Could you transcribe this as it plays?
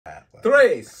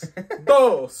3,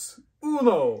 2,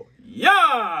 1,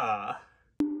 ya!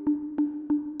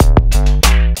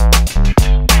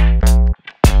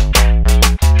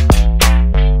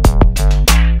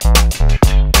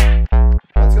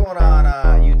 What's going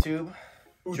on, YouTube?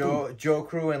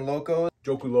 Johku and Loco.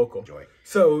 Johku Loco. Enjoy.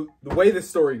 So, the way the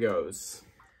story goes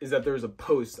is that there's a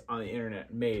post on the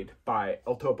internet made by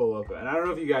Toppo Loco. And I don't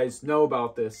know if you guys know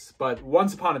about this, but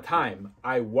once upon a time,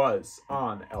 I was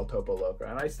on Toppo Loco.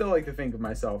 And I still like to think of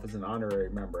myself as an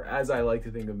honorary member, as I like to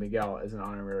think of Miguel as an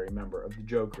honorary member of the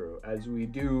Johku, as we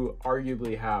do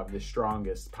arguably have the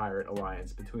strongest pirate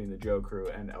alliance between the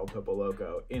Johku and Toppo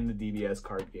Loco in the DBS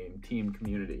card game team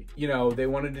community. You know, they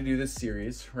wanted to do this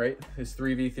series, right? This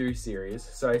 3v3 series.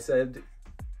 So I said,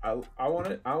 I want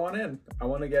in. I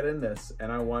want to get in this,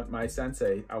 and I want my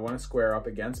sensei. I want to square up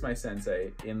against my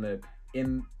sensei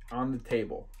on the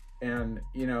table. And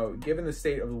you know, given the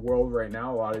state of the world right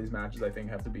now, a lot of these matches I think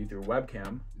have to be through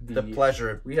webcam. We have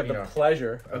the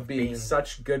pleasure of being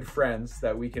such good friends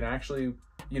that we can actually,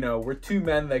 you know, we're two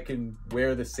men that can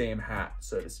wear the same hat,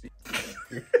 so to speak.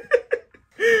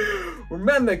 We're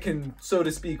men that can, so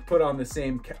to speak, put on the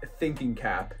same thinking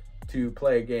cap to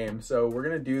play a game. So we're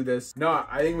gonna do this. No,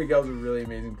 I think Miguel's a really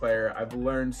amazing player. I've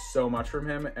learned so much from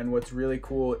him, and what's really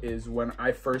cool is when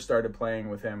I first started playing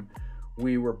with him,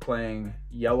 we were playing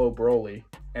yellow Broly,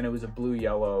 and it was a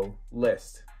blue-yellow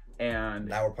list. And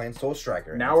now we're playing Soul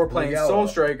Striker. Now we're playing Soul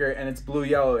Striker, and it's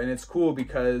blue-yellow, and it's cool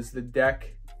because the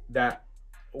deck that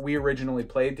we originally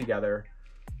played together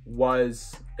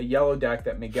was a yellow deck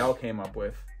that Miguel came up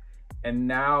with, and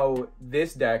now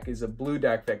this deck is a blue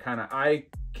deck that kind of I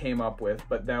came up with,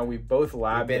 but now we've both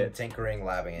labbed it. We've been tinkering,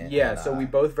 labbing it. Yeah, so we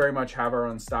both very much have our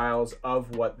own styles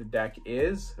of what the deck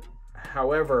is.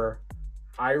 However,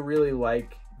 I really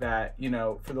like that, you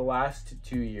know, for the last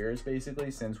 2 years,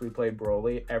 basically, since we played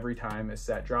Broly, every time a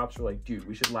set drops, we're like, dude,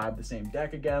 we should lab the same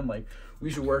deck again. Like, we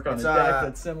should work on a deck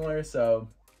that's similar, so...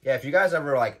 Yeah, if you guys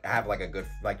ever, like, have, like, a good...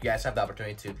 Like, you guys have the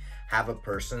opportunity to have a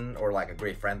person or, like, a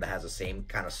great friend that has the same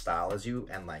kind of style as you,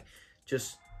 and, like,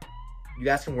 just... You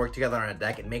guys can work together on a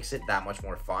deck. It makes it that much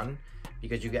more fun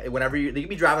because you get whenever you can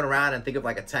be driving around and think of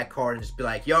like a tech card and just be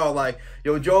like, yo,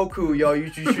 Johku, yo, you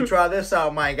should try this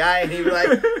out, my guy. And he'd be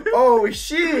like, oh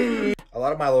shit. A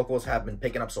lot of my locals have been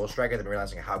picking up Soul Striker. They've been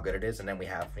realizing how good it is. And then we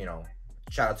have, you know,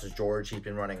 shout out to George. He's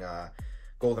been running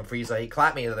Golden Frieza. He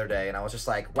clapped me the other day, and I was just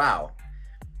like, wow.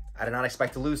 I did not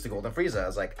expect to lose to Golden Frieza. I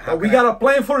was like, we got a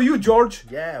plan for you, George.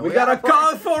 Yeah, we got a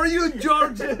card for you,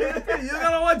 George. You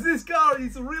gotta watch this card.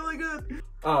 It's really good.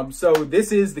 So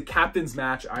this is the captain's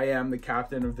match. I am the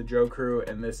captain of the Johku,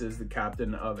 and this is the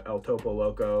captain of Toppo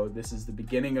Loco. This is the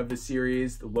beginning of the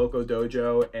series, the Loco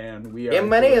Dojo, and we are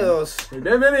Bienvenidos a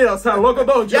Loco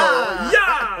Dojo.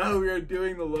 Yeah! We are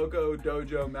doing the Loco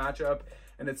Dojo matchup,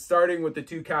 and it's starting with the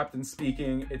two captains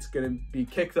speaking. It's gonna be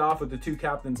kicked off with the two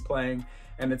captains playing,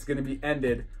 and it's going to be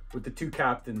ended with the two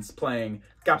captains playing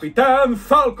CAPITAN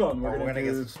FALCON. We're gonna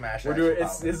get some smash.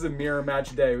 This is a mirror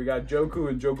match day. We got Johku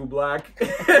and Johku Black.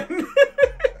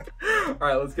 All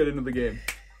right, let's get into the game.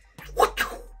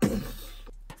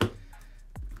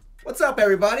 What's up,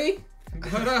 everybody?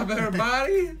 What up,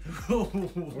 everybody?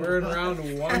 We're in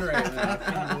round 1 right now.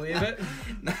 Can you believe it?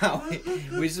 No,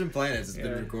 we just been playing it. It's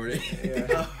been recording.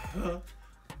 Yeah. All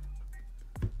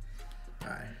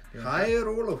right. Hi,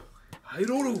 Rolo. This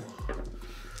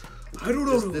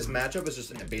matchup is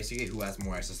just basically who has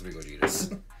more access to Big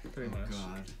Vegetas. Pretty much.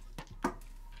 God.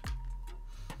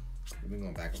 We've been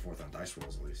going back and forth on dice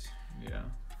rolls at least. Yeah.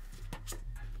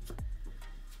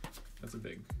 It's a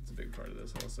big part of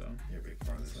this also. Yeah, big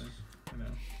part of this. I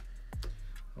know.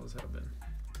 Always have been.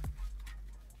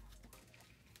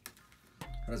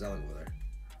 How does that look over there?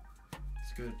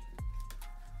 It's good.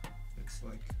 It's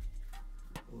like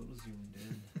a little zoomed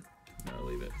in. No,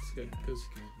 leave it. It's good because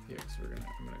I'm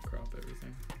gonna crop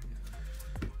everything.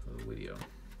 Yeah. For the video.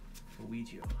 For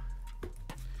video.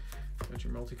 Got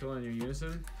your multicolor and your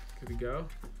unison. Good to go.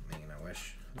 Man, I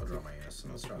wish. I'll draw my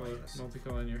unison. Let's draw my unison.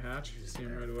 Multicolor in your hatch. You see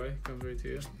him right away. Comes right to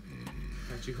you.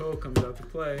 Hachi-Ho comes out to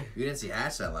play. You didn't see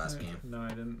Hatch that last game. No, I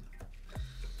didn't.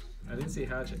 I didn't see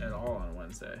Hatch at all on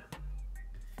Wednesday.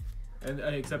 And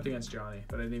except against Johnny,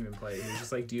 but I didn't even play it. He was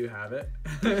just like, "Do you have it?"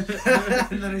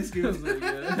 And then I scooped it. Like,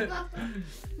 yeah.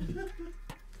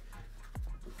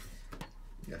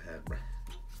 Go ahead, bro.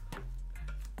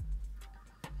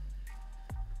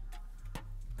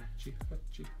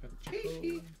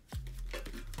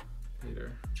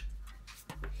 Later.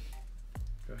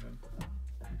 Go ahead.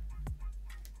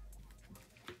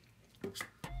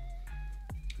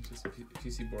 Just if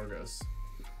you see Borgos,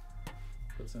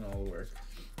 puts in all the work.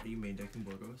 Are you main decking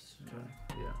Borgos?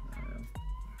 Yeah, I am.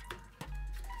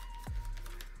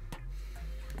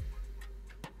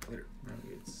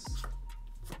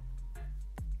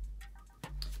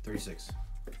 36.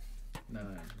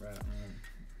 9. Right.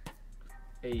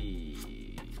 Hey.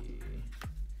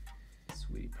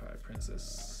 Sweetie Pie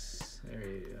Princess.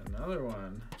 There, another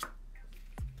one.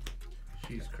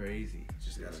 She's crazy.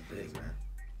 She's got a big, man.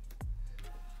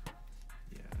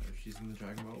 Yeah, if she's in the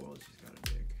Dragon Ball world, she's got a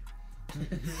big.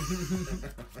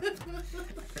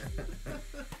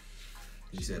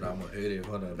 She said, I'm gonna hit it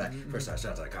on the back. First I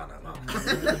shot, I can't out.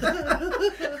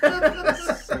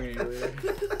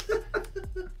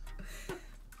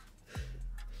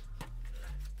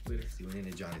 Later. See, we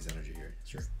need Johnny's energy here.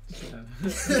 Sure.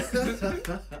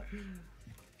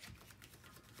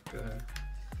 Go ahead.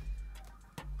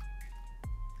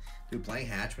 Dude, playing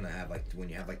Hatch when you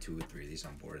have like 2 or 3 of these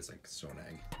on board is like so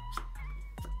nag.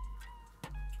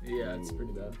 Yeah, it's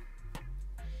pretty bad.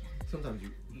 Sometimes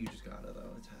you just gotta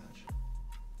though. It's Hatch.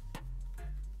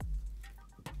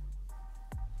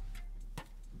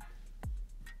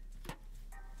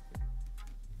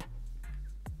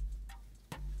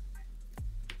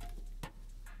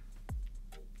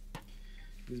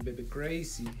 This baby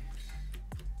crazy.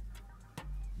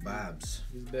 Babs.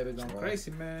 This baby gone Draw.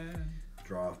 crazy, man.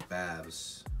 Draw off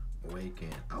Babs.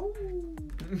 Awaken. Ow!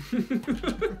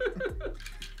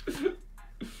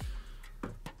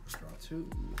 Draw 2.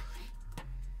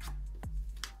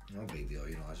 No big deal,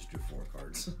 you know, I just drew 4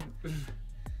 cards.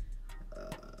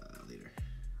 Leader.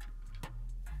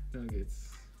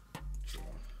 Nuggets. Draw.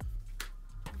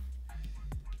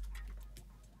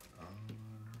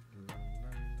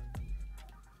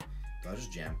 Do I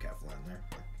just jam Kefla in there?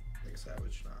 Like a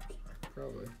savage? No, I'm just fine.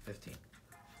 Probably. 15.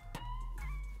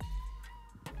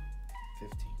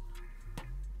 15.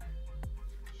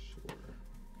 Sure.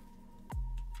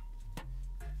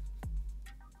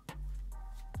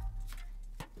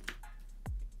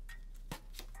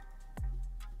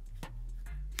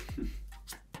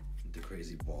 The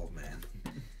crazy bald man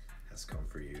has come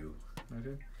for you.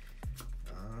 Okay.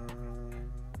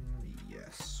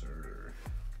 Yes, sir.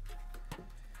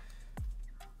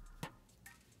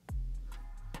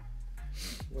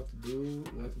 What to do?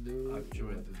 What to do? I've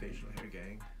joined what the to do. facial hair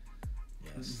gang.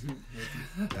 Yes.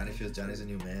 Johnny feels Johnny's a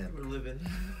new man. We're living.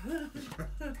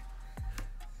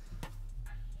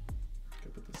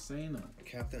 Could put the same on.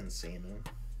 Captain Insano.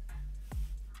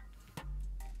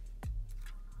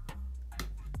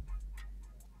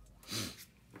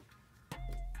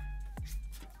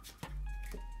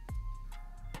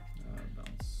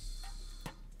 Bounce.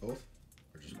 Both?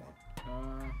 Or just one?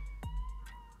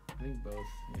 I think both.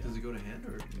 Yeah. Does it go to hand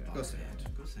or? Yeah. Goes to hand.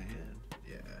 It goes to hand.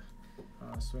 Yeah.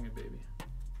 Swing it, baby.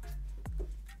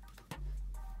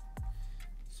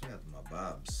 So we have my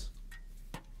Bobs.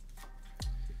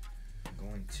 I'm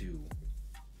going to. You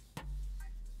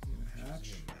gonna hatch?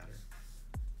 Doesn't matter.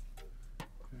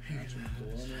 Hatch and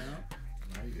blow me out.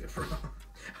 Now you good, bro.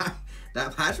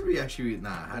 That hatch would be actually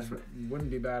hatch would,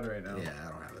 Wouldn't be bad right now. yeah, I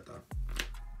don't have it though.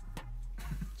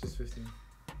 Just 15.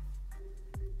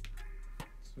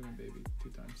 Swing it, baby, 2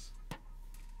 times.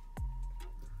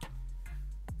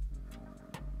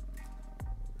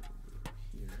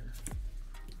 Here.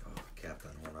 Oh,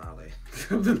 Captain Honale.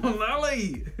 Captain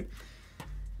O'Malley!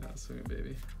 I'll swing it,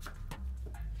 baby.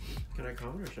 Can I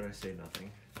comment or should I say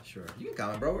nothing? Sure. You can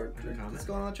comment, bro. I can comment. What's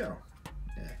going on the channel?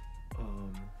 Yeah.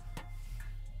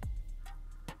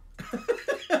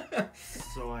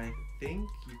 So I think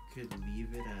you could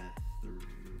leave it at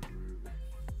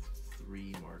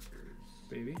 3 markers.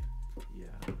 Baby?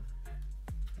 Yeah.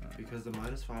 Because the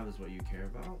 -5 is what you care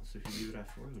about. So if you leave it at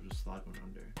 4, he'll just slide 1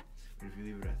 under. But if you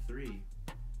leave it at 3,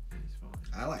 then he's fine.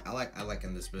 I like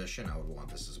in this position, I would want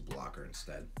this as a blocker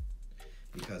instead.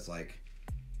 Because like,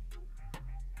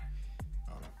 I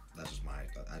don't know, that's just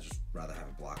I just rather have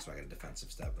a block so I get a defensive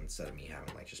step instead of me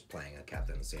having like just playing a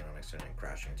Captain Insane on next turn and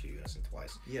crashing 2 unison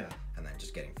twice. Yeah. And then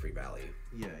just getting free value.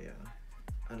 Yeah.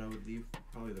 And I would leave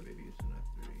probably the baby unison at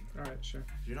 3. Alright, sure.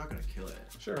 You're not gonna kill it.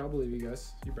 Sure, I'll believe you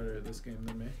guys. You're better at this game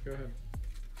than me. Go ahead.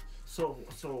 So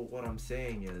what I'm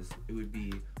saying is it would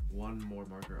be 1 more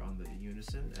marker on the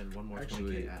unison and 1 more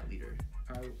Actually, 20k at leader.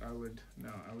 I would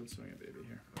swing it, baby,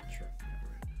 here. Okay. Sure.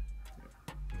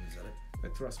 Yeah. Is that it? I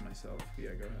thrust myself.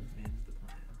 Yeah, go ahead. Man's the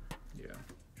plan. Yeah.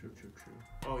 True.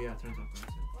 Oh yeah, turns off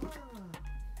glass.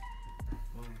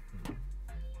 Oh.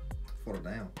 Photo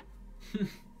down.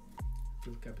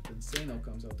 If Captain Sano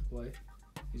comes out to play,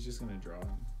 he's just gonna draw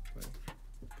and play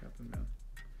Captain Man.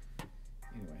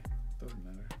 Anyway, doesn't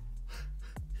matter.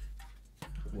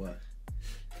 What?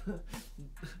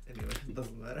 Anyway, it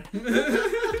doesn't matter.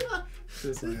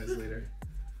 This one is later.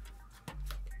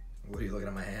 What are you looking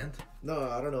at my hand? No,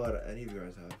 I don't know what any of you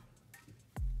guys have.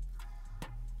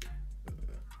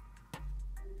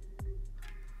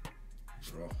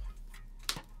 Draw.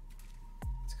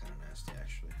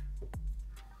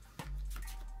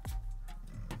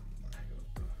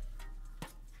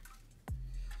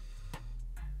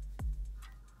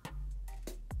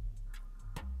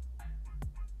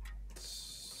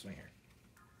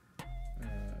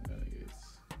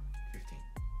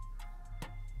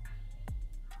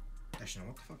 Actually,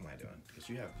 no, what the fuck am I doing? Because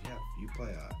you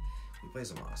play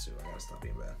Zamasu. I gotta stop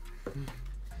being bad.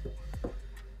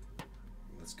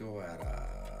 Let's go at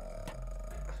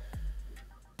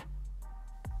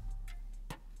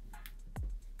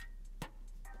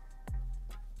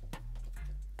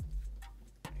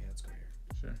yeah, let's go here.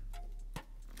 Sure.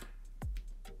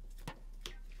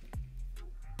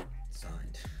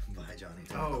 Signed by Johnny.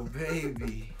 Oh,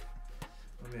 baby.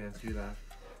 My man threw that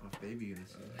off baby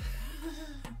unison.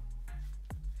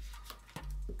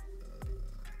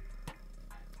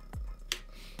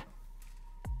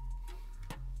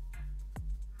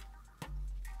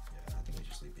 Yeah, I think we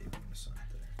just leave baby unison there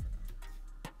for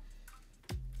now.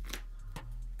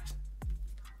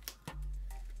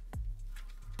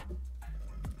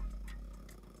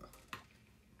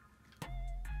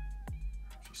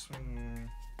 Just swing here.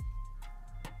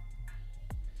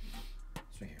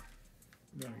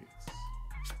 Nuggets.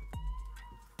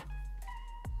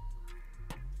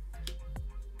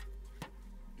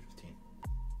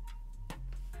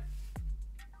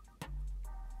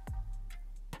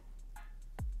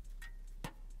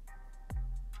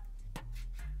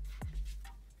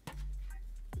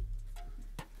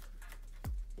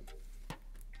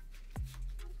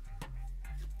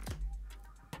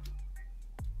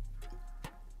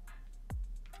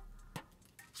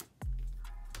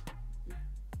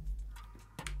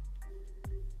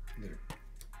 Later.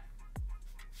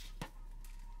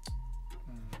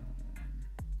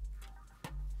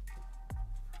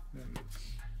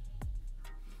 Nuggets.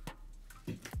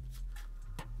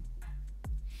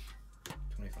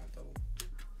 25 double.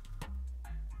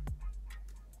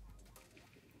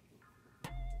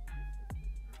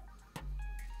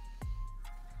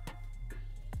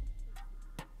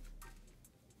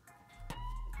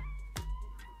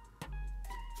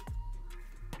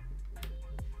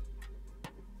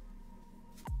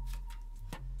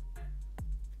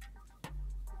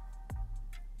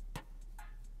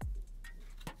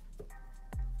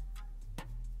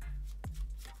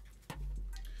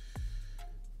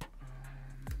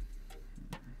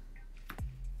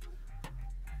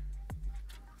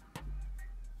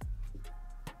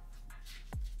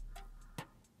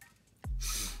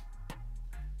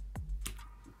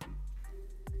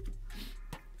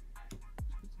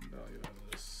 Value out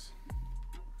of this.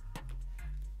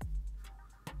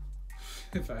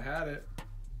 If I had it.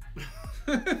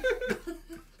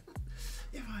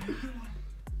 If I had one.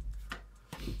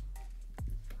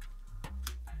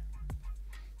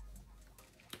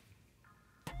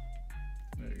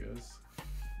 There it goes.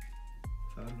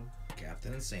 Found him.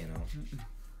 Captain Insano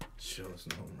shows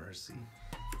no mercy.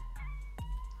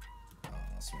 Oh,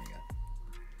 I'll swing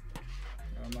again.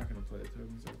 I'm not gonna play the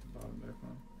tokens at the bottom there,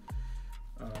 come on.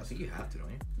 I think you have to,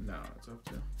 don't you? No, it's up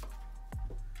to.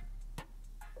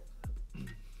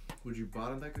 Would you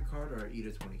bottom deck a card or eat a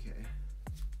 20k?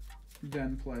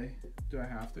 Then play. Do I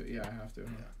have to? Yeah, I have to. Yeah.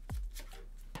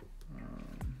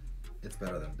 Um, It's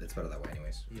better that way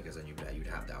anyways. Yeah. Because then you'd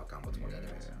have the outcome with 20 Yeah,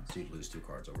 anyways. yeah. So you'd lose 2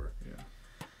 cards over. yeah.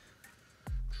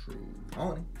 True.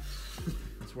 Only.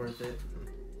 It's worth it.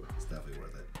 It's definitely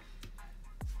worth it.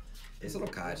 This little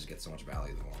Kai just gets so much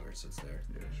value the longer it sits there.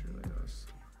 Yeah, it surely does.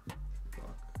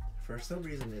 Fuck. For some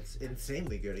reason, it's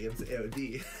insanely good against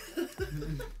AOD.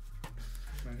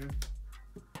 Right here?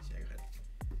 Yeah, go ahead.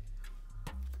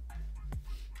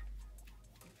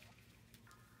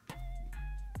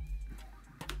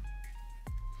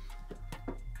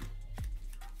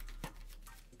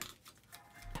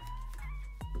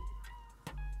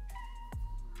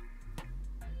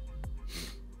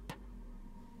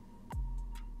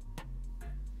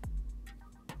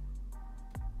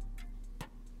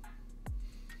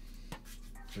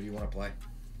 Who do you want to play?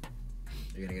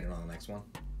 You're gonna get it on the next one?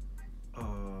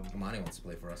 Amani wants to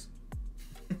play for us.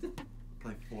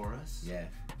 Play for us? Yeah.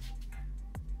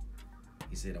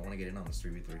 He said, I want to get in on this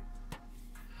 3v3.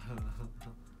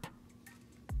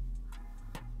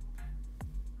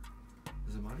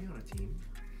 Is Amani on a team?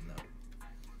 No.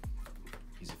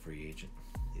 He's a free agent.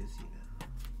 Is he now?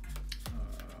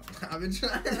 I've been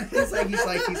trying. He's like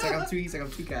I'm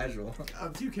too casual.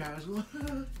 I'm too casual.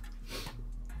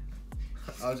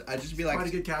 I just be like, Quite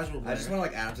a good casual player. I just want to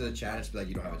like add him to the chat and just be like,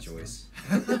 you don't have a choice.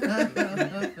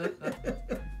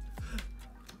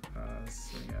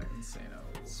 Swing at Insano.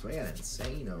 Swing at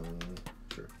Insano.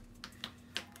 Sure.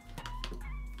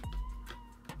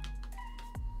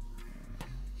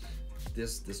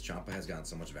 This Champa has gotten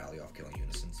so much value off killing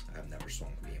unisons. I've never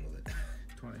swung a game with it.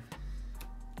 20.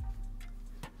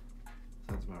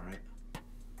 Sounds about right.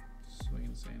 Swing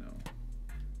Insano.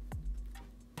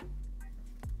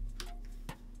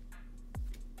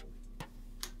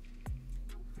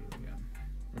 Do it again.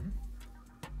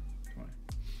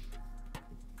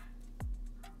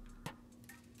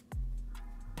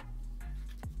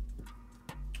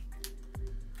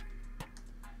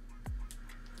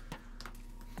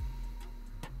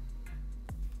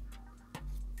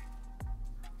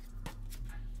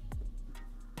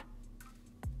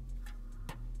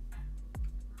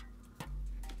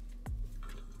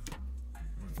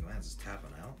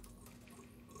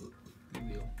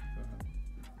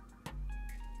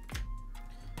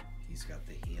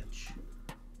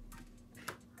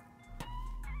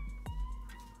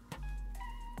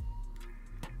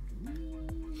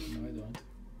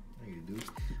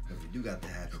 got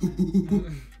that.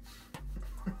 You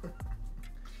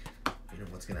know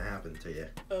what's gonna happen to you.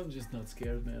 I'm just not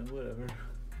scared, man. Whatever.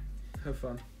 Have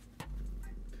fun.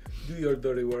 Do your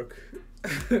dirty work.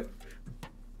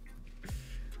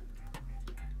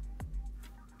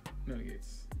 のゲー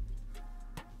ツ。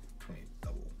20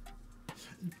 double.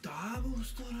 Double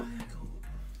strike.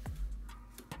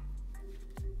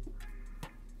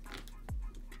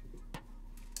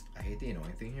 I hate the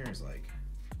annoying thing here is like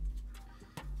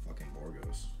fucking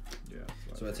Borgos. Yeah.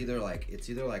 So it's either like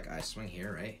I swing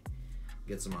here, right?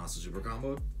 Get some monster super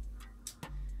combo,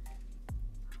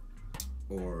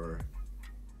 or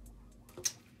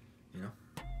you know,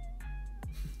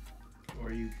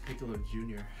 Or you Piccolo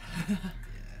Jr.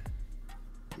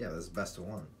 yeah, that's best of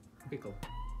one. Pickle.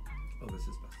 Oh, this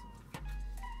is best of one.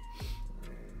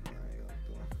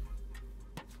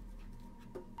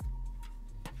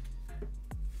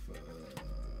 Fuck.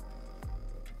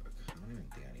 I don't even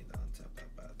think I need to untap that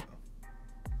bad though.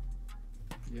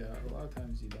 Yeah, a lot of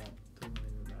times you don't. Doesn't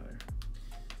even matter.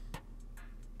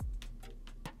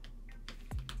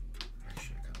 I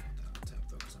should kind of want that untap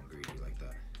though, because I'm greedy like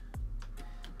that.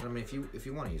 But I mean, if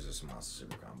you want to use this monster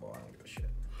super combo, I don't give a shit.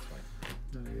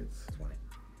 20. No gates. 20.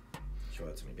 Show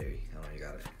it to me, baby. I know you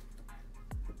got it.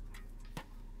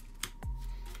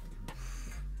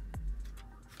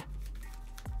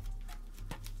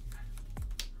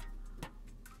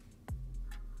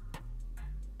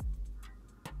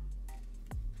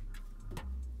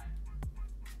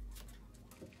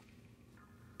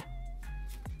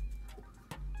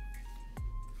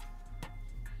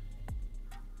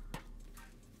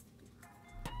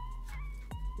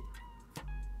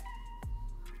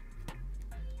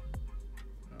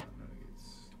 No gates.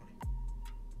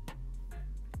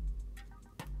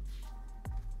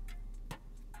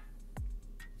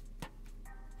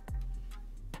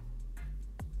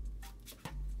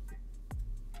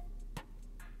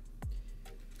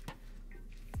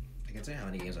 I can tell you how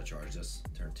many games I charge this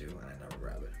turn 2 and I never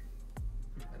grab it.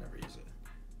 I never use it.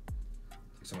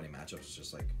 Like so many matchups, it's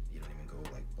just like you don't even go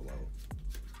like below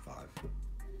 5.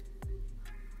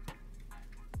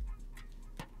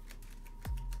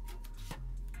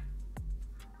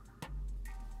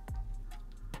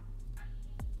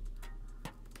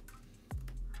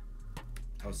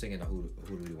 I was thinking, who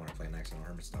do we want to play next? I know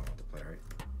Hermit's not want to play, right?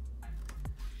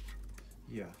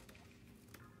 Yeah.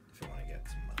 If you want to get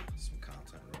some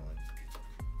content rolling,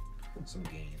 some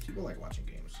games. People like watching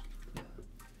games. Yeah.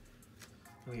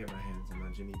 Let me get my hands on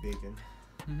that Jimmy Bacon.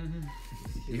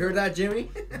 You heard that, Jimmy?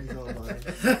 He's all mine.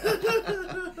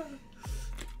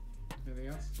 Anything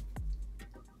else?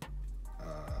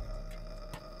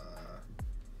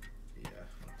 Yeah,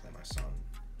 I'm gonna play my son.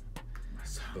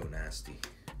 Bo Nasty.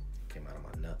 Came out of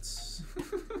my nuts.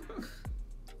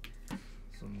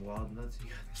 Some wild nuts you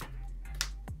got.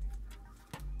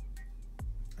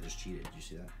 I just cheated. Did you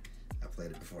see that? I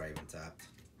played it before I even tapped.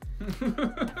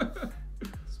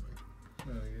 Sorry.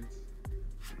 No gates.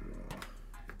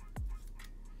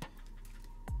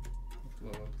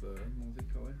 Blow up the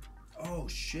multicolor. Oh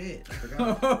shit! I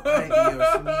forgot. Ay,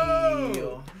 Dios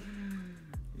mío.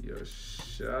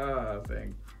 Yosha,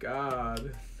 thank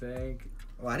God. Thank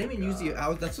Well, I didn't even use the.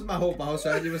 God. That's what my whole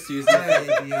strategy was to use it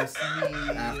Ay, Dios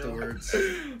mío. afterwards.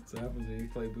 That's what happens when you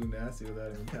play Boo Nasty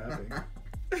without even tapping.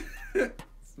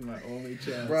 It's my only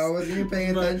chance. Bro, I wasn't even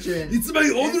paying attention. It's my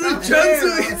not other fair, chance!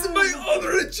 man. It's my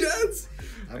other chance!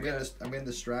 I'm getting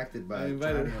distracted by. I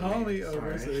invited Johnny. Holly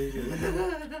over so Sorry. he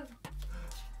could.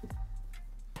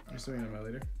 You're swinging at my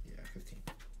leader? Yeah, 15.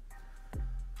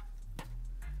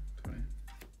 20.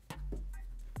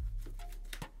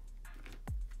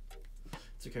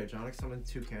 It's okay, John summoned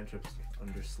 2 cantrips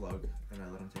under slug, and I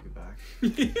let him take it back.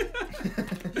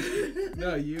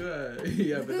 No, you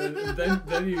yeah, but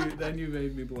then you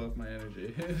made me blow up my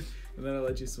energy. And then I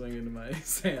let you swing into my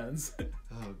sands.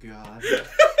 Oh god.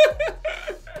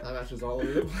 That match was all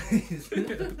over the place.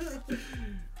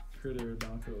 Pretty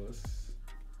redonkulous.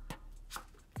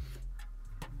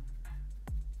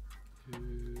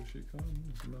 Here she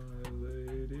comes, my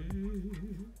lady.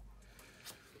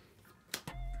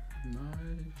 My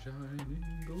shining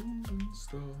golden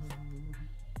star.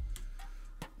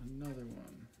 Another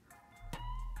one.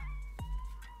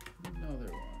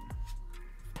 Another one.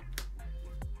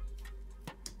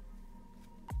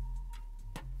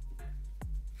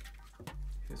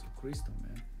 Jesucristo,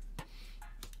 man.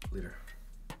 Leader.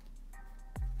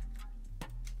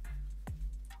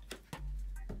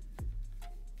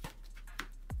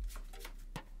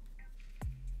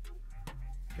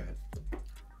 Go ahead.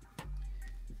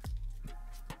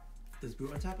 Does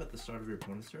boot untap at the start of your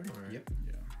opponent's turn, or? Yep.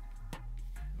 Yeah.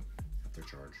 After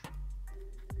charge.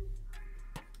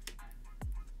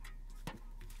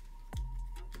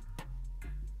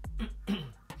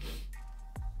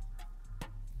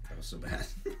 was so bad.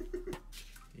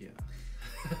 Yeah.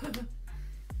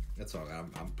 That's all.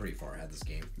 I'm pretty far ahead this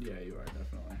game. Yeah, you are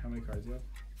definitely. How many cards do you have?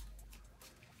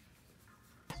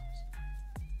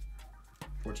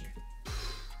 14. 4,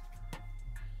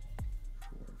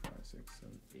 5, 6,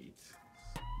 7, 8.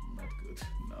 Not good.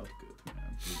 Not good,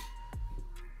 man.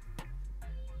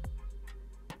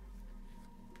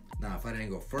 Now, if I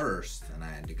didn't go first and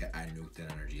I nuked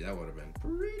an energy, that would have been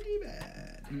pretty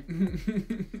bad.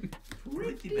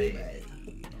 Pretty bad.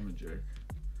 I'm a jerk.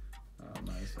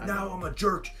 Nice. Now I'm a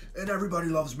jerk and everybody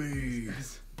loves me.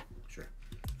 Sure.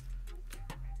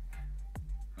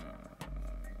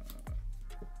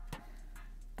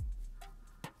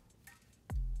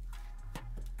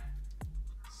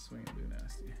 Swing and do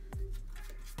nasty.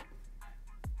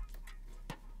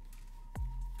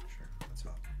 Sure. That's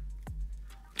all.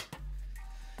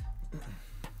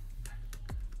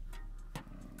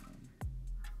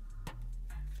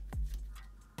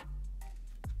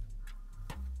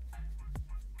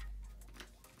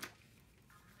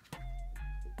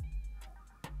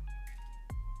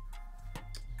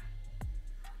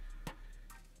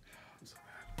 I'm so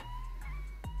bad.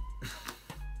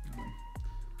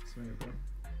 Swing it, bro.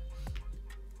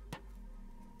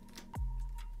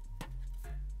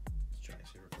 Let's try to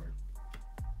see record.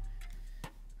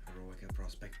 Heroica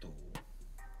Prospecto.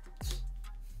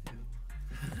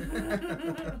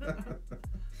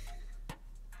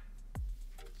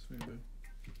 Swing, bro.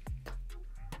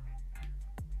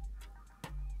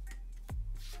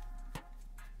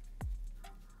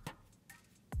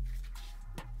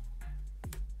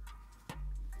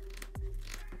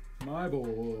 My boy. I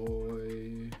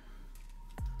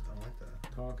don't like that.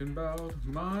 Talking about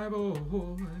my boy.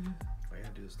 Why you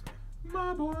gotta do this to me?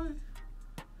 My boy.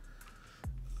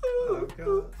 I've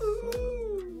got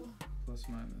soul. Plus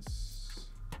minus.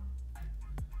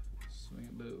 Swing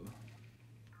it, boo.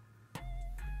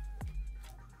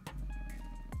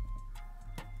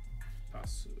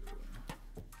 Pass.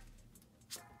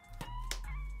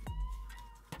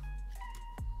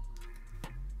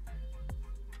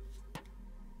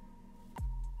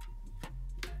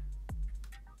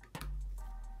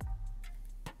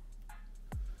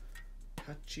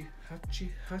 Hachi, hachi,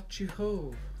 hachi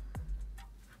ho.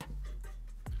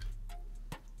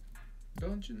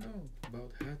 Don't you know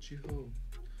about hachi ho?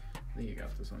 I think you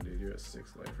got this one, dude. You're at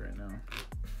 6 life right now.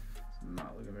 It's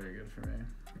not looking very good for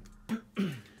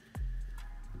me.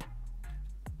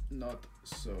 Not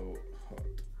so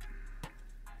hot.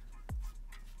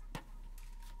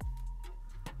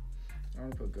 I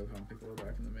want to put Gohan Piccolo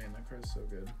back in the main. That card's so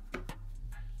good.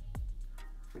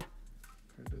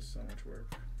 Card does so much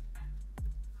work.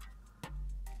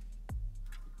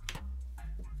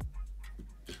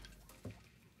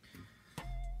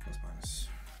 Plus minus.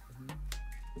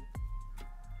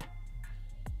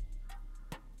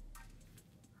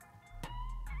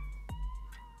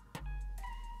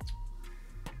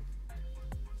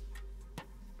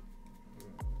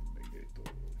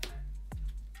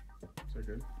 Is that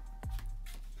good?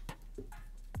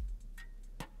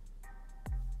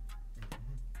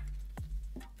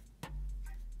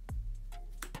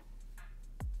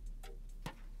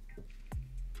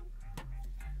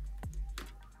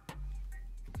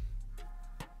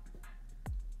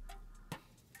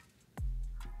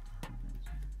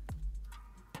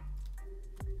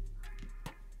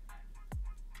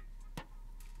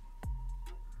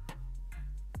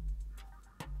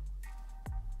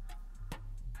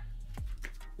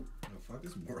 Fuck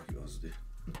is Morgos, dude.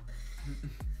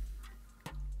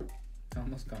 I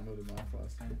almost comboed him off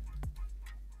last time.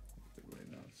 Wait,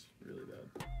 no, it's really bad.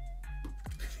 I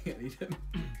can't eat him.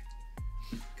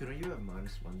 Couldn't you have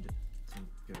 -1 to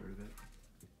get rid of it?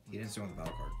 He didn't swing the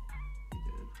battle card. You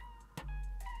did.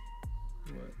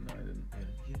 What? No, I didn't.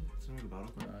 You didn't swing the battle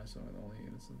card? No, I saw the only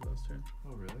units in the last turn.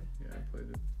 Oh, really? Yeah, I played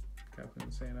it. Captain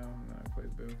Insano, and then I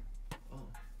played Boo. Oh.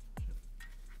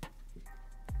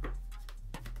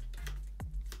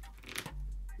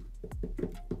 What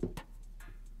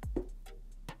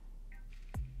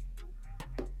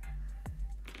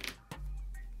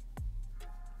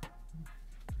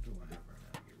do I have right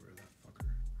now to get rid of that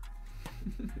fucker?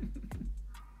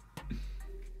 Fuck it.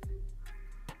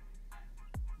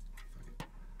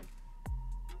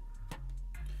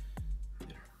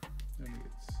 Later. Then he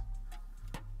gets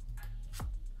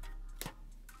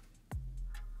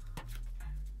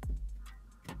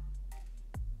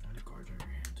How many cards are in your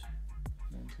hand?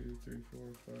 1, 2, 3,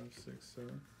 4, 5, 6,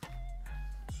 7.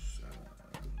 7.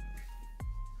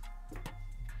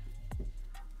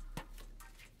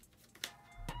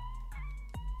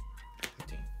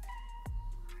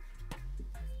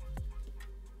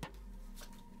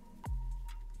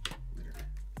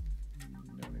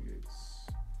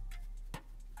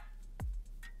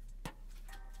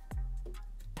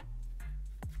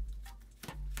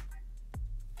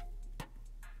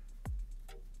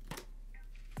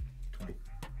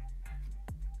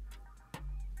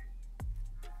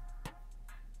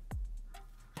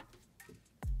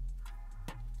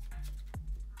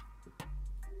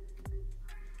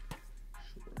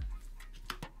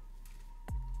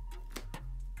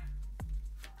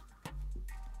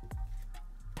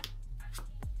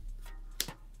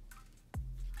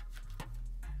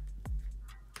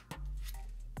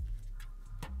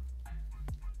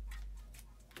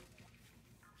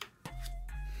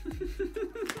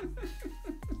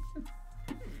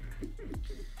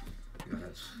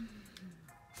 Gosh.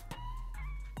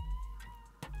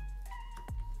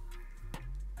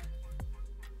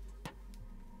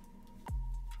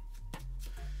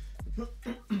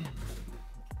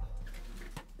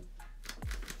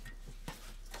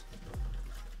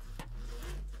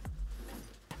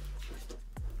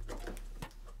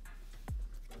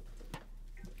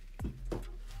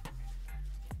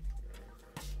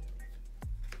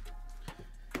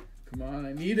 Come on,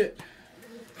 I need it.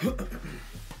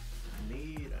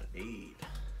 Need an 8.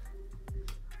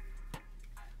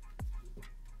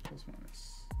 Plus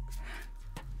minus.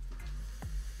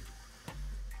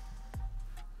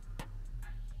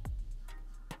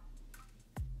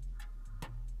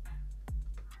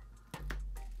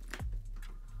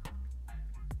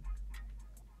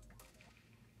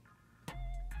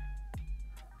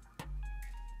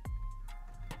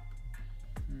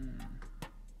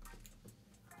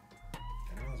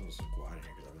 I know I was supposed to go out of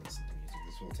here because I've been listening to music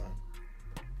this whole time.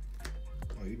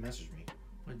 Oh, you messaged me.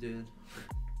 I did.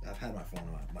 I've had my phone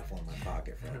in my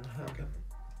pocket for fucking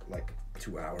like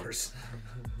 2 hours.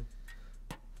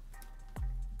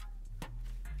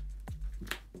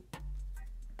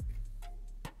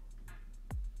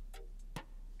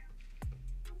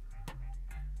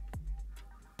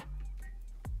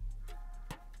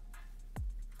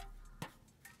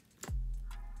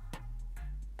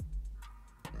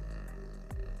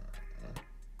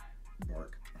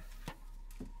 Bark.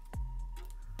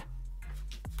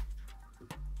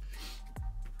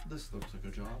 This looks like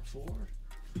a job for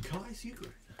Kai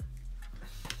Secret.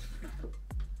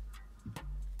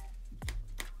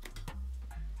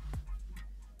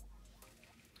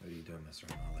 What are you doing, Mr.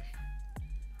 O'Malley?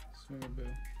 Swing a bill.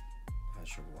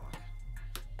 How's your walk?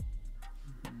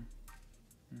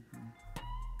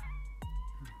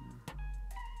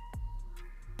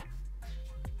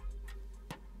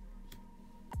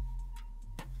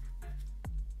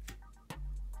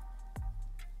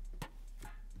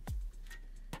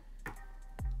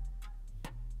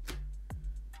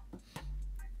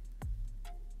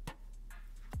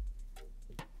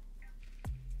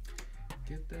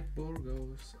 Get that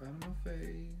Burgos out of my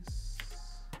face.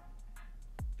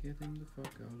 Get him the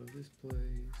fuck out of this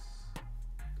place.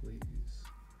 Please.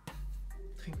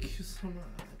 Thank you so much.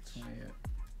 28.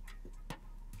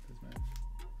 Doesn't matter.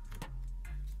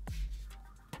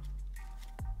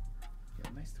 Yeah,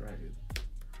 nice try, dude.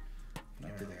 I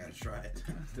really gotta try it.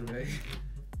 Not today.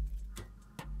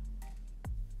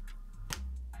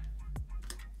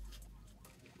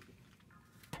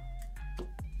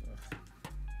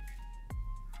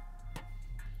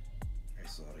 Hey,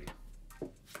 sorry.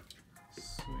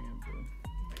 Swing it, bro.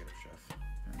 Negative, chef.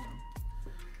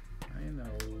 I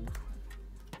know.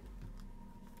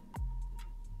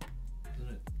 Isn't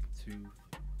it 2?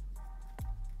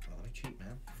 Oh, let me cheat,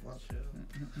 man. What? Chill.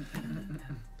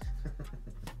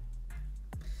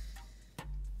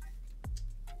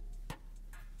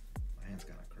 My hand's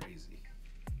kind of crazy.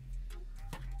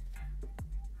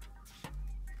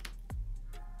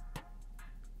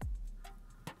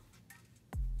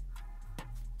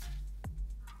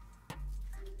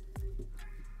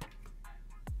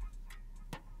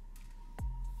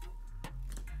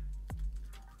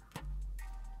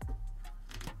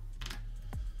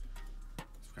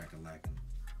 It's crack a lacking.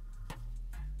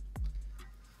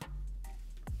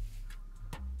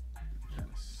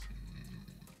 Yes.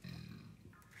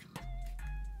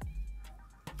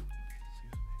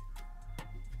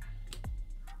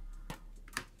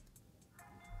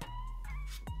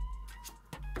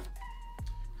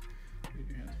 Dude,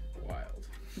 your hand's wild.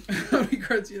 How many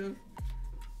cards do you have?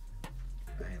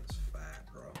 My hand's fat,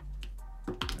 bro.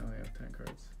 I only have 10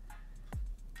 cards.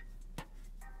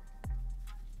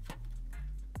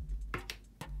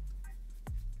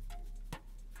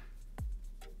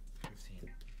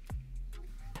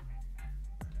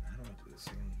 How do I do this? I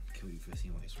can kill you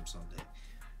 15 ways from someday.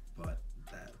 But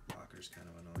that blocker's kind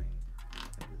of annoying. I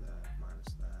can do that,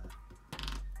 minus that.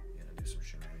 You're gonna do some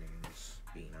shenanigans,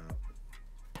 bean up.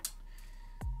 It's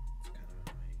kind of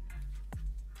annoying.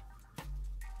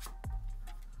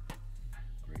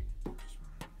 Great. Just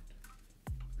mind.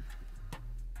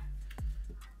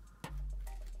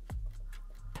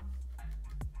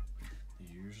 Did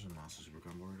you use the Monster Super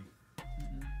Cardgame already?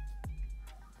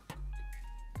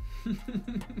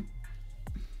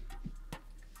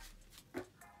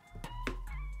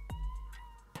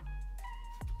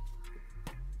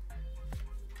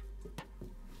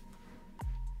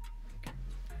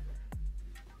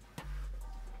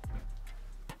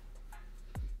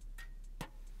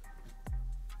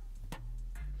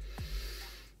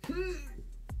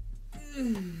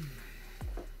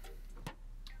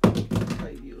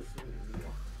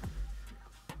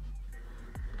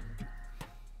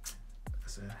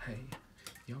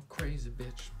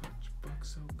 bitch, but your buck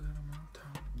so good I'm on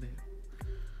top of it.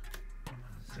 I'm on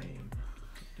the team.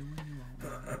 Doing you all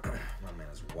right. My man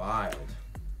is wild.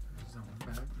 Zone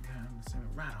back down to send it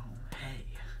right on. Hey,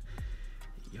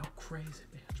 yo crazy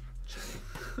bitch.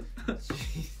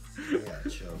 Yeah,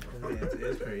 chill, bro. Yeah,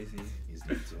 it's crazy. He's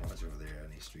doing too much over there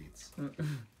on these streets. Yo,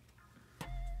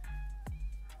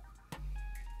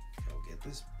 get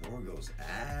this Borgos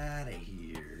out of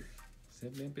here.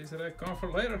 Save me a piece of that corn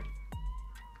for later.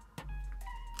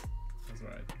 That's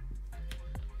right.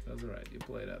 That's right. You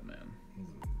play that, man.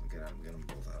 Look at him, get them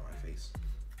both out of my face.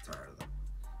 Tired of them.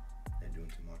 They're doing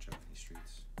too much out in these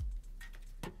streets.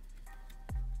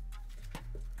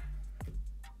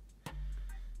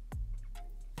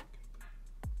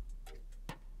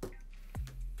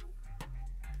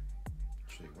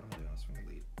 Actually, what am I doing? I'm swinging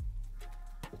lead.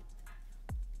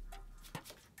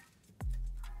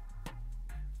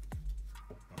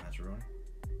 Oh, that's rolling.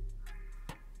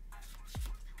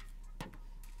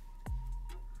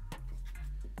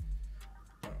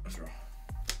 Oh, let's roll.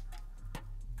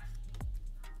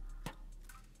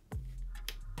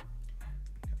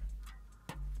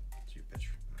 It's your pitch.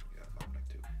 You got a bottom deck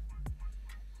too.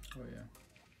 Oh yeah.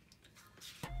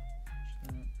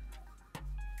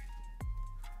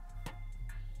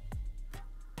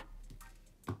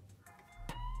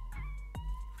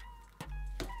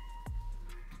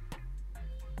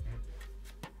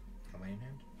 How many in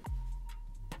hand?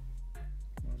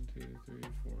 1, 2, 3,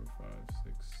 4, 5,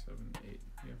 6, 7, 8.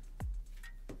 Yeah.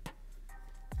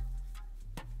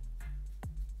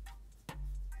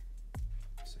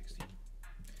 $16.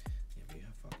 Yeah, but you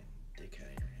have fucking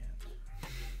dickhead in your hand.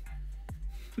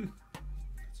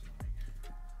 That's annoying.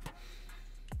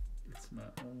 It's my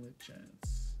only chance.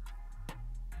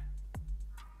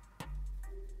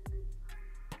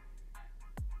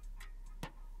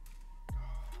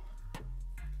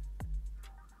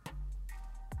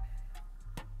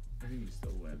 I think you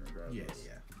still win regardless. Yeah,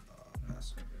 yeah. Pass.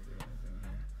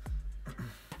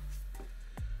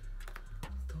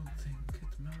 Don't think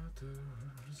it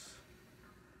matters.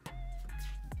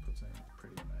 Puts in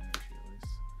pretty good energy at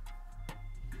least.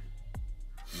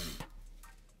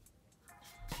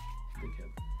 Big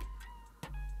hit.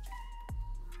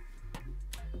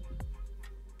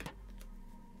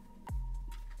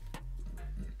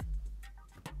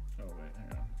 Oh wait,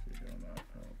 hang on. If you're doing that,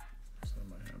 I'll send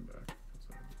my hand back. That's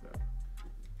how I do that.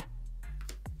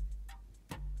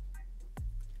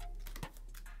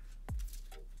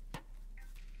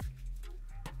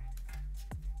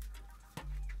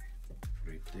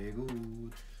 Pretty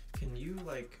good. Can you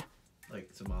like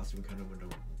it's a monster kind of window?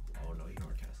 Oh no, you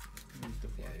are casting.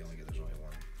 Yeah, you only get there's only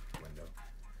one window.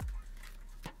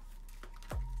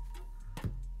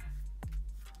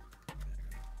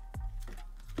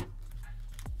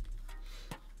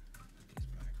 Put these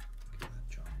back. Get that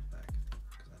John back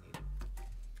because I need it.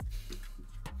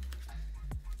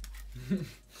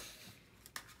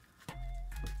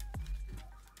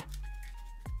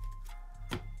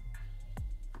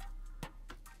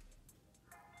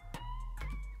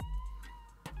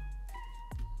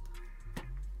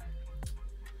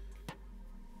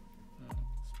 Oh,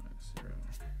 it's -0.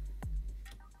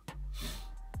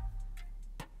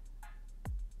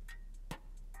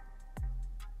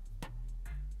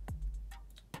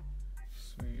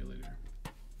 Swing your leader.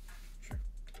 Sure.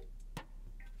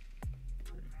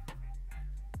 3.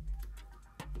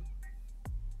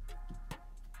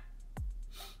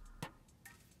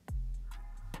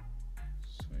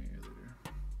 Swing your leader.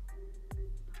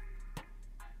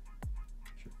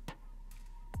 Sure.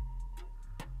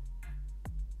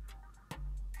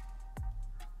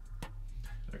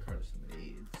 That card is some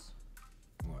AIDS.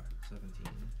 What?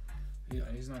 17.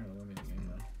 Yeah, he's not gonna win me the game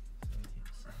though. 17.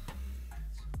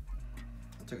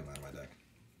 I took him out of my deck.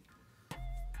 I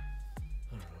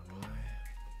don't know why.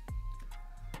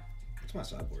 It's my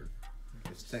sideboard.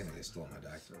 It's technically still in my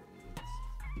deck. So AIDS.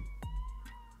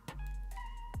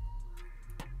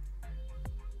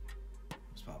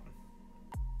 What's popping?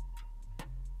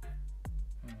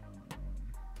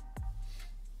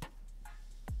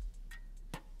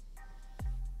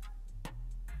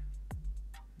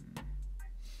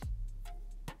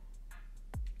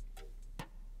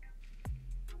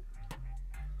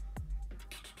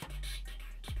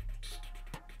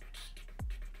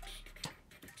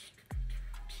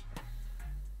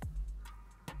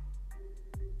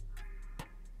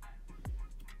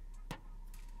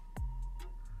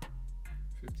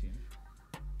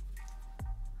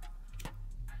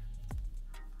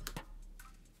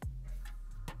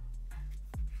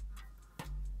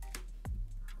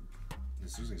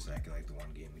 This was exactly like the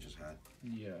one game we just had.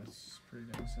 Yeah, it's pretty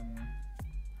damn similar.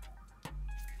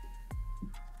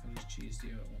 cheesed you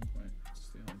at one point. It's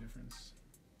the only difference.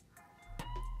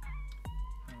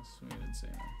 I'll swing it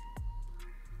insane.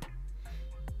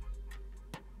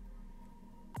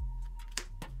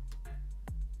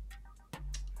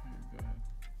 Go ahead.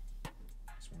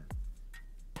 Smart.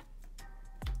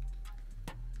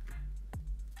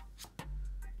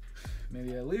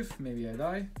 Maybe I live, maybe I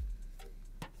die.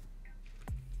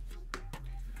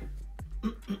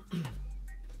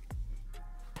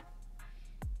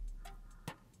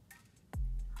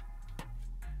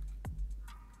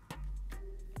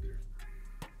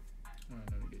 No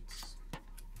negates.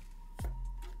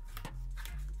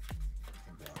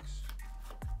 And blocks.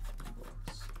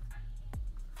 Blocks.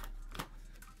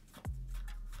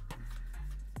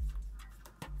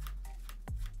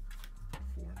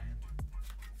 Four in hand.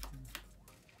 No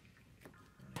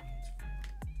negates,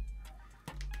 55.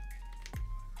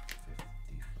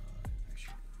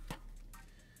 Actually.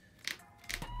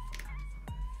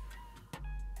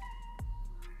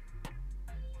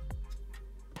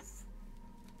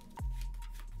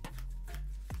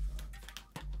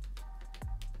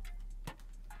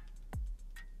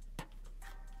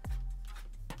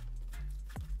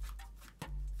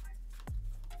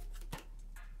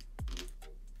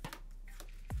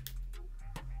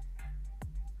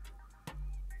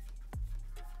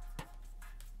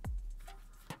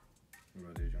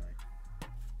 What do I do, Johnny?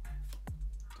 Do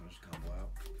I just combo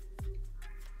out?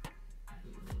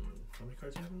 How many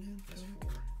cards do you have in hand? That's 4.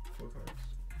 4 cards.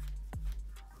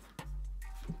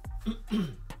 So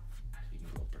you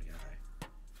can go pretty high.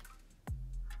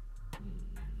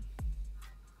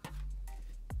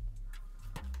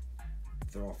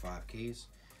 They're all 5 keys.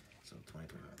 So 20,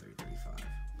 25, 30, 35.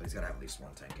 But he's got to have at least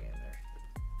one 10K in there.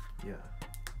 Yeah.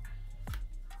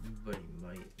 But he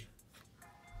might.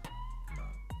 No.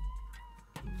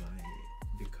 He might.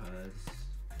 Because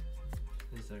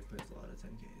his deck plays a lot of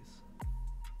 10Ks.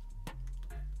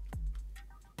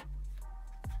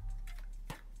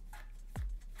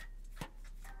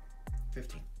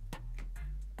 $15.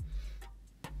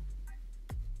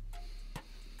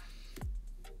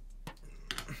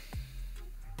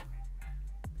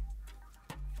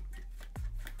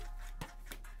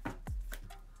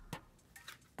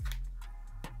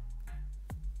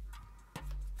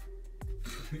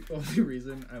 The only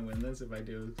reason I win this, if I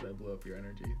do, is because I blow up your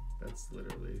energy. That's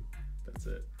literally, that's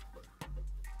it.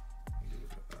 You do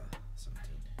it, 17.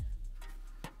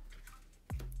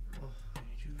 Oh, I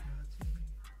need you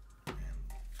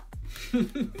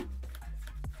to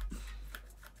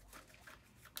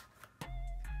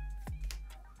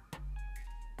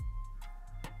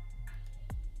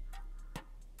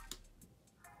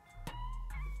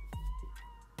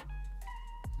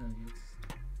And No gates.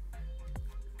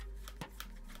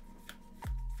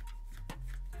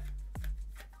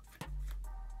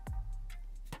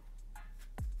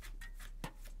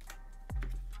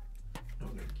 no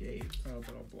negate. Oh,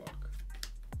 but I'll block.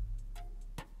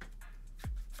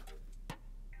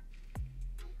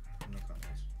 no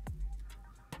combos.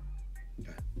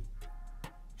 Okay.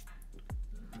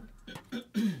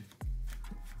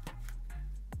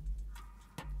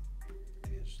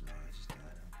 Just die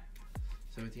now.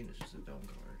 17 is just a dumb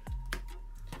card.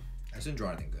 I just didn't draw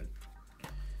anything good.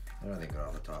 I don't think good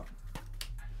off the top. I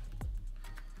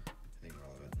think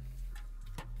all of it.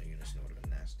 The unison would have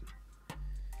been nasty.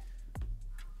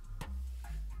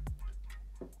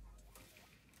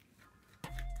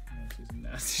 No, she's some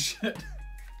nasty shit.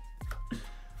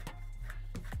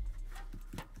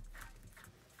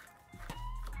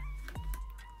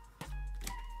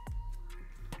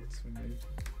 Swing me.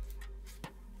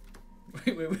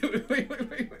 Wait.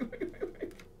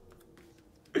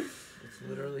 It's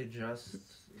literally just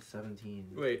 17.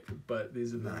 Wait, but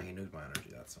these are the. Nah, he nuked my energy.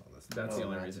 That's all. That's That's the Oh,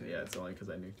 only that's reason. it. Yeah, it's only because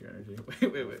I nuked your energy.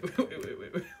 Wait.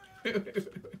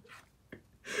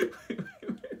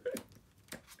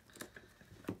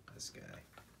 this guy.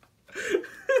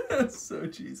 That's so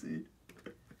cheesy.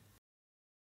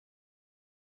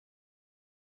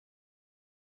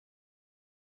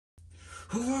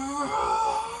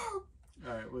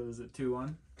 Alright, what is it?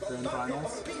 2-1? Grand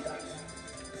finals? You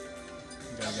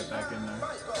gotta get back in there.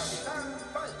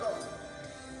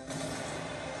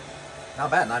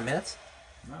 Not bad, 9 minutes.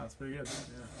 No, it's pretty good.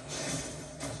 Yeah.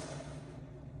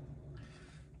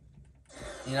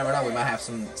 You never know, we might have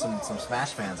some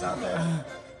Smash fans out there.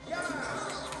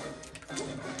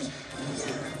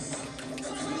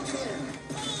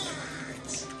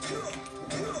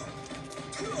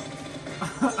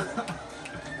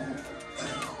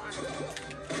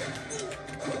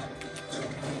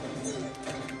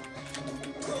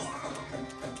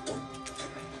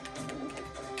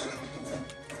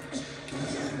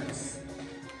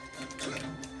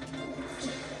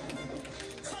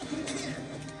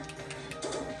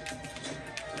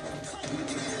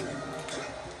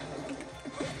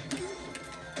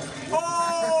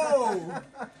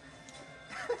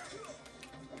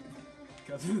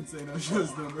 Captain Sano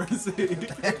shows no mercy.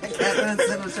 Captain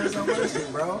Sano shows no mercy,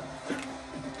 bro.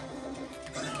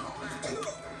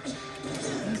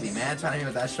 Easy, man. Trying to hit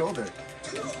with that shoulder.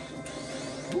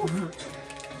 Woo.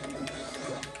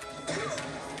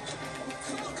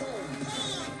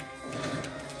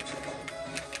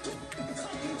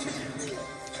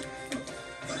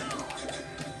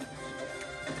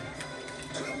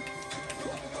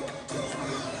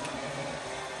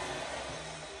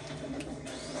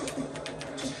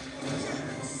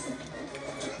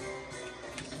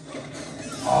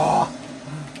 Oh.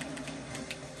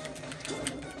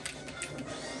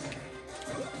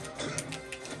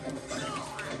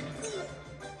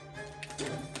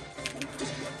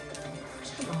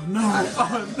 Oh no!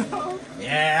 Oh no!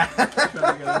 Yeah! Trying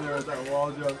to get in there with that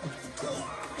wall jump.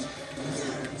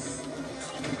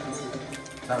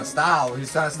 Trying to style.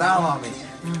 He's trying to style on me.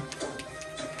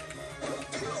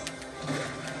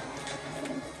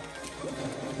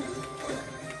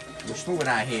 We're smoothing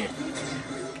out here.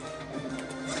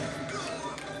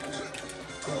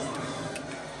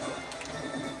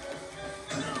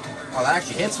 Oh, that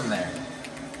actually hits him there.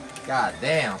 God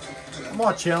damn. I'm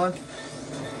all chilling.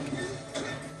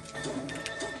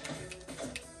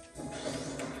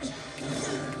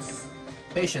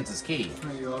 Patience is key.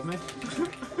 Oh, you love me?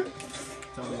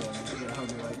 Tell me you're gonna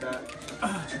hug me like that.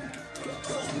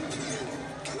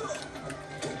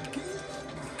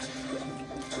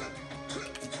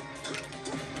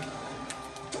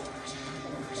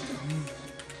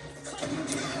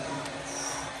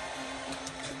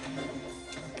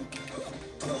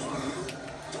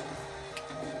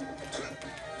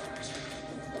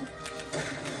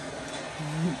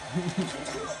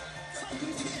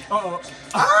 Uh-oh.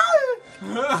 Ah!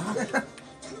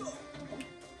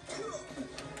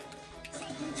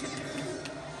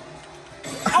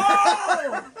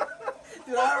 Oh!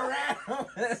 Dude, I ran.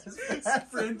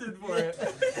 Sprinted for it.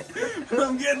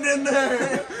 I'm getting in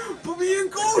there. Put me in,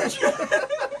 coach.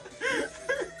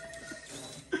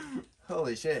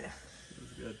 Holy shit. That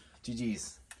was good.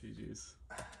 GG's. GG's.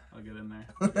 I'll get in there.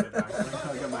 I'll get it back.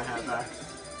 I'll get my hat back.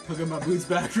 I'll get my boots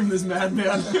back from this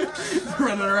madman.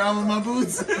 Running around with my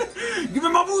boots. Give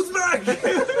me my boots back!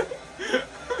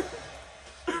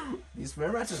 These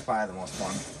mirror matches are probably the most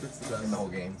fun It's the best. in the whole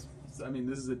game. I mean,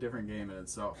 this is a different game in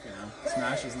itself, you know?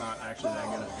 Smash is not actually that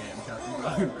good of a game. Captain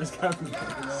Falcon versus Captain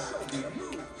Falcon.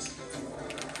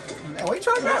 Hey, what are you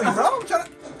trying to do, bro? I'm trying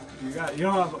to... You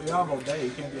don't have all day.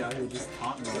 You can't be out here just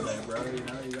taunting all day, bro. You know,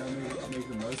 you gotta make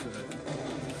the most of it.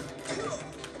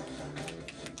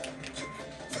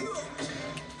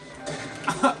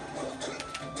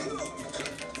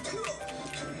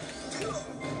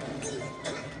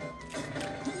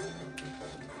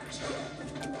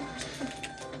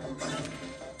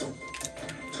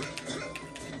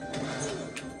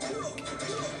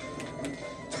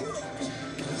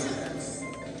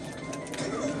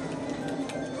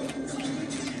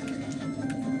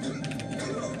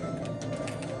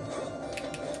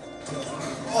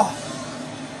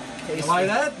 You like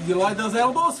that? You like those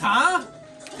elbows, huh?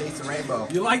 Taste the rainbow.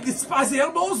 You like these spicy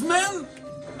elbows, man?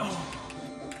 Oh.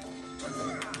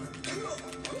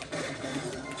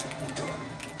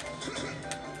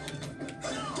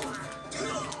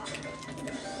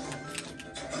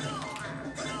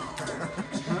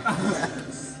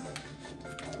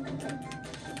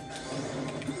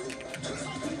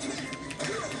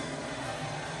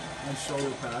 Nice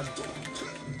shoulder pad.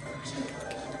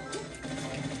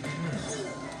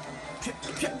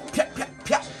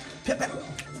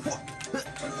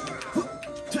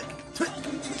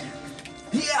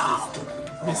 Yeah!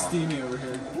 He's steamy over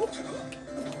here.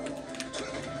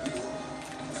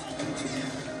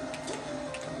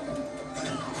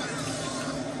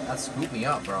 That scooped me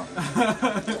up, bro. Black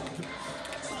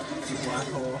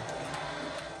hole.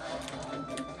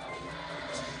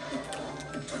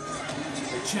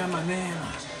 They chant my name.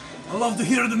 I love to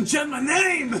hear them chant my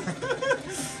name.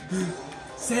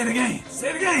 Say it again. Say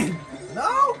it again.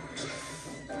 No!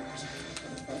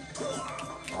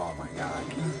 Oh my god.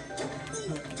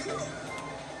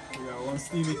 We got one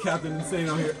steamy Captain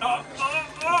Insano here. Oh, oh,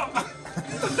 oh.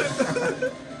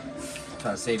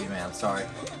 Trying to save you, man. Sorry.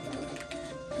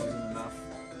 Wasn't enough.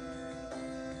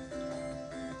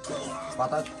 Spot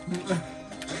that?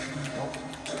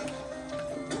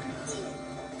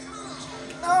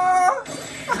 No!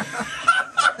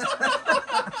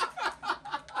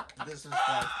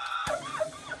 Disrespect.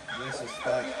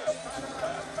 Disrespect.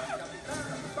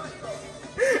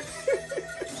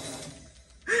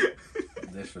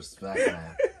 Disrespect,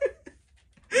 man.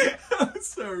 That's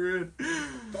so rude.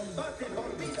 Combate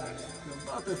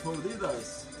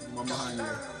jodidas. One behind you.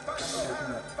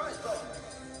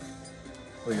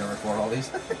 We're gonna record all these.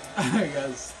 I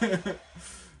guess.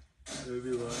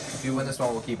 Maybe like. If you win this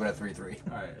one, we'll keep it at 3-3.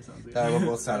 Alright, that sounds good. That way we're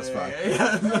both satisfied.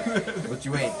 Yeah. But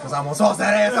you ain't, because I almost lost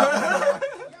that ass up.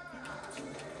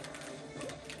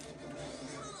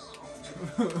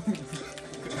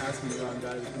 Ask me on,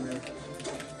 guys. Come here.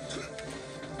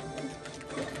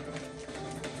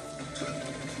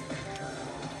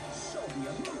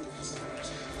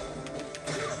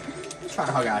 Trying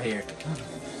to hug out here.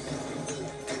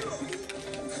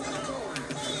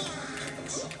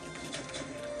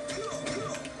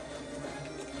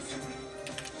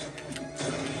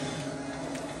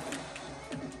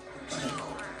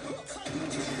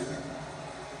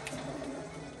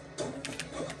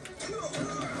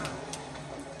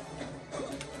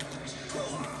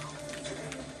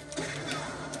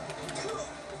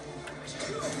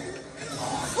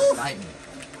 Titan.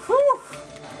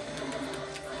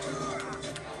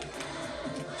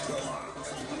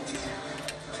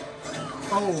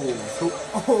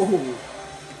 Oh.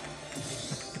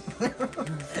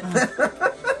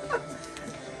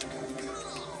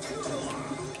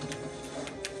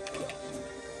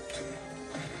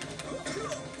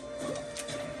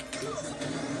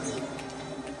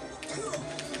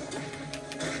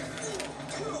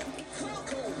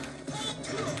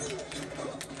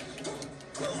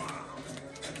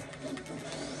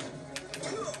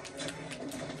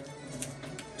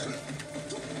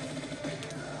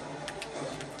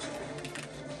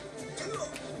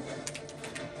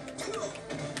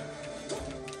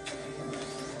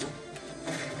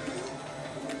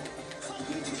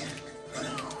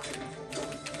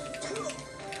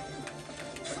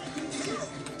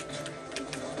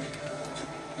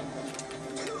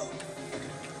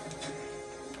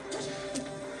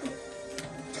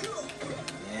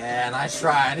 Yeah, nice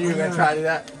try. I knew you were gonna try to do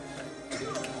that.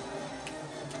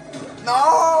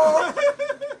 No!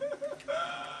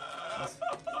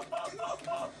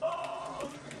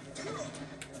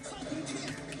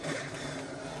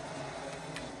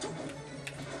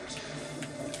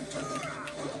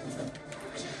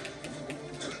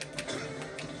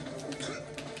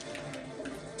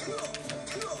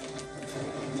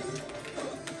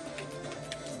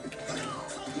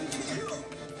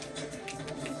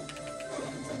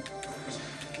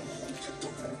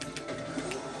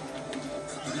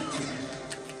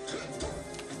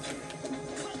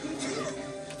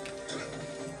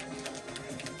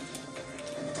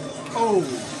 Oh.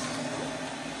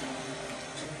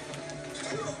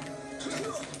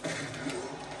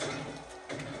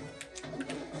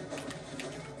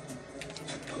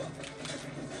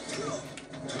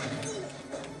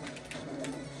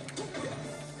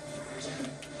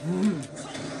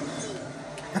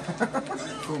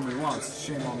 Fool me once,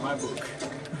 shame on my book.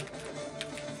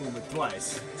 Fool me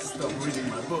twice, stop reading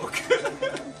my book.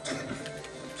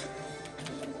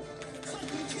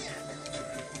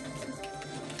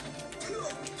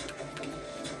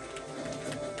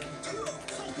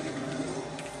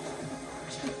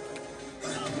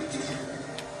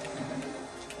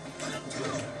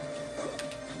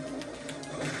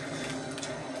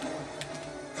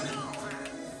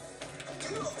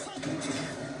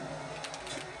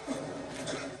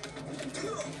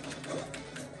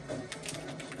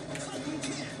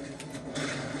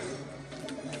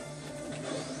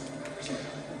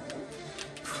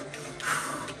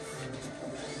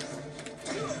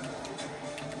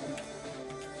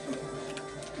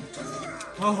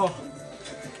 Oh.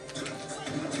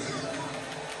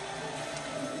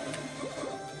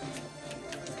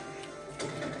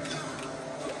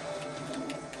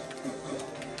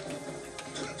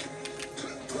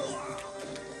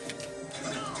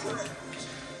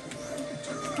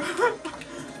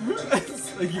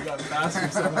 It's like you got faster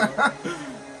somehow.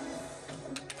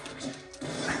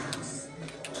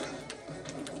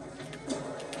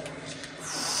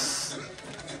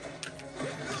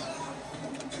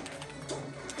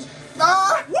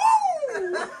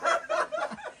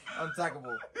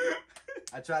 Untackable.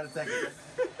 I tried to take it.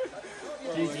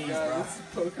 Oh GG's, bro. This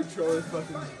Pro controller is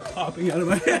fucking popping out of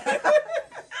my head.